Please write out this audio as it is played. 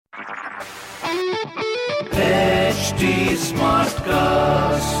HT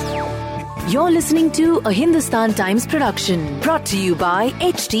Smartcast. You're listening to a Hindustan Times production brought to you by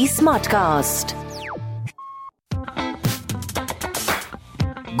HT Smartcast.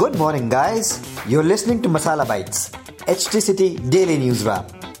 Good morning, guys. You're listening to Masala Bites, HT City Daily News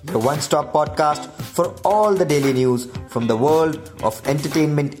Wrap, your one-stop podcast for all the daily news from the world of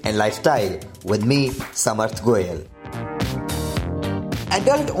entertainment and lifestyle with me, Samarth Goyal.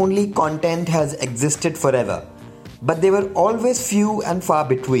 Adult-only content has existed forever, but they were always few and far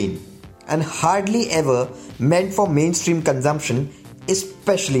between, and hardly ever meant for mainstream consumption,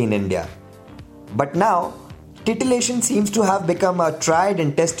 especially in India. But now, titillation seems to have become a tried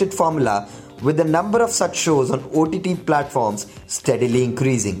and tested formula, with the number of such shows on OTT platforms steadily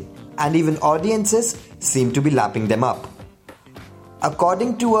increasing, and even audiences seem to be lapping them up.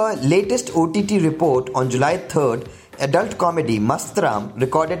 According to a latest OTT report on July 3rd, adult comedy Mast Ram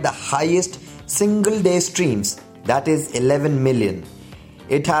recorded the highest single-day streams, that is 11 million.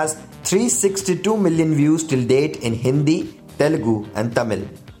 It has 362 million views till date in Hindi, Telugu and Tamil.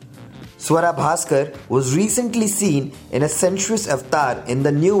 Swara Bhaskar was recently seen in a sensuous avatar in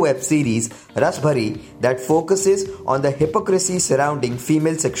the new web series Rasbhari that focuses on the hypocrisy surrounding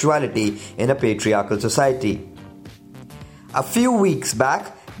female sexuality in a patriarchal society. A few weeks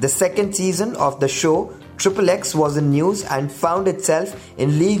back, the second season of the show XXX was in news and found itself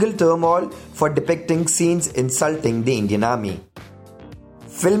in legal turmoil for depicting scenes insulting the Indian Army.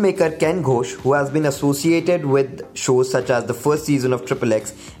 Filmmaker Ken Ghosh, who has been associated with shows such as the first season of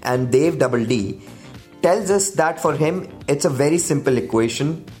XXX and Dev Double D, tells us that for him it's a very simple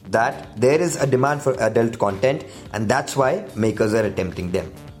equation that there is a demand for adult content and that's why makers are attempting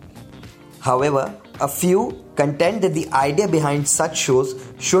them. However, a few contend that the idea behind such shows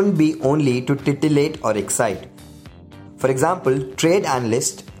shouldn't be only to titillate or excite. For example, trade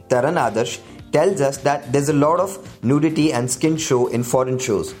analyst Taran Adarsh tells us that there's a lot of nudity and skin show in foreign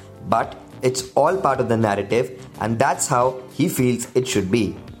shows, but it's all part of the narrative and that's how he feels it should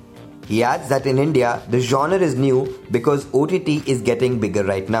be. He adds that in India, the genre is new because OTT is getting bigger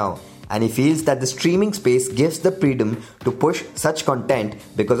right now, and he feels that the streaming space gives the freedom to push such content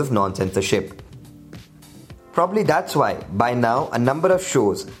because of non-censorship. Probably that's why, by now, a number of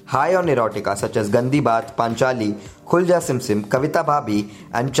shows high on erotica such as Gandhi Baat, Panchali, Khulja Simsim, Kavita Bhabhi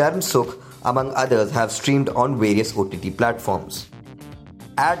and Charm Sukh, among others, have streamed on various OTT platforms.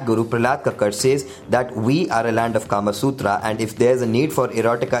 Ad Guru Prahlad Kakkar says that we are a land of Kama Sutra and if there's a need for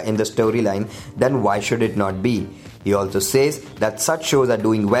erotica in the storyline, then why should it not be? He also says that such shows are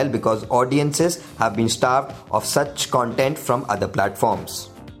doing well because audiences have been starved of such content from other platforms.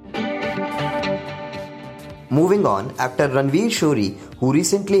 Moving on, actor Ranveer Shori, who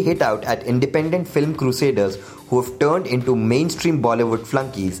recently hit out at independent film crusaders who have turned into mainstream Bollywood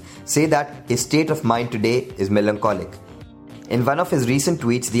flunkies, say that his state of mind today is melancholic. In one of his recent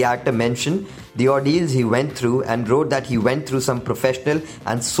tweets, the actor mentioned the ordeals he went through and wrote that he went through some professional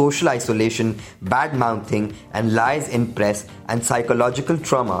and social isolation, bad-mouthing and lies in press and psychological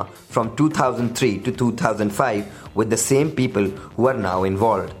trauma from 2003 to 2005 with the same people who are now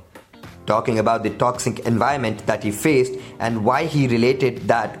involved. Talking about the toxic environment that he faced and why he related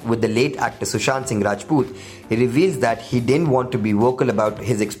that with the late actor Sushant Singh Rajput, he reveals that he didn't want to be vocal about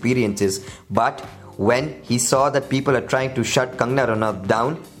his experiences, but when he saw that people are trying to shut Kangana Ranaut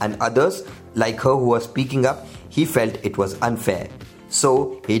down and others like her who are speaking up, he felt it was unfair.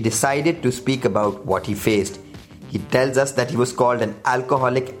 So he decided to speak about what he faced. He tells us that he was called an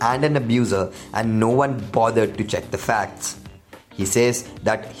alcoholic and an abuser and no one bothered to check the facts. He says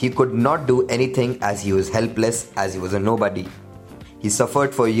that he could not do anything as he was helpless, as he was a nobody. He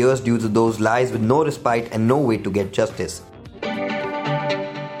suffered for years due to those lies with no respite and no way to get justice.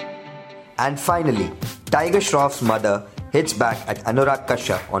 And finally, Tiger Shroff's mother hits back at Anurag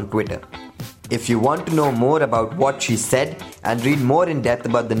Kashyap on Twitter. If you want to know more about what she said and read more in depth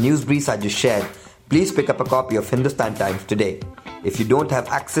about the news briefs I just shared, please pick up a copy of Hindustan Times today. If you don't have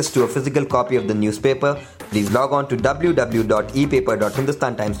access to a physical copy of the newspaper, please log on to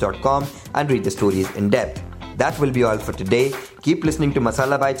www.epaper.hindustantimes.com and read the stories in depth. That will be all for today. Keep listening to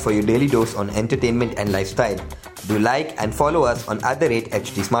Masala Bites for your daily dose on entertainment and lifestyle. Do like and follow us on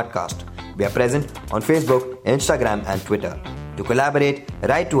 @HT Smartcast. We are present on Facebook, Instagram and Twitter. To collaborate,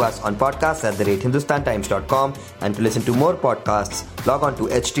 write to us on podcasts@hindustantimes.com and to listen to more podcasts, log on to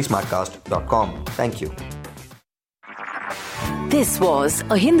htsmartcast.com. Thank you. This was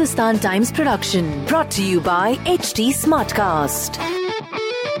a Hindustan Times production brought to you by HT Smartcast.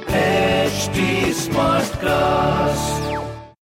 HT Smartcast.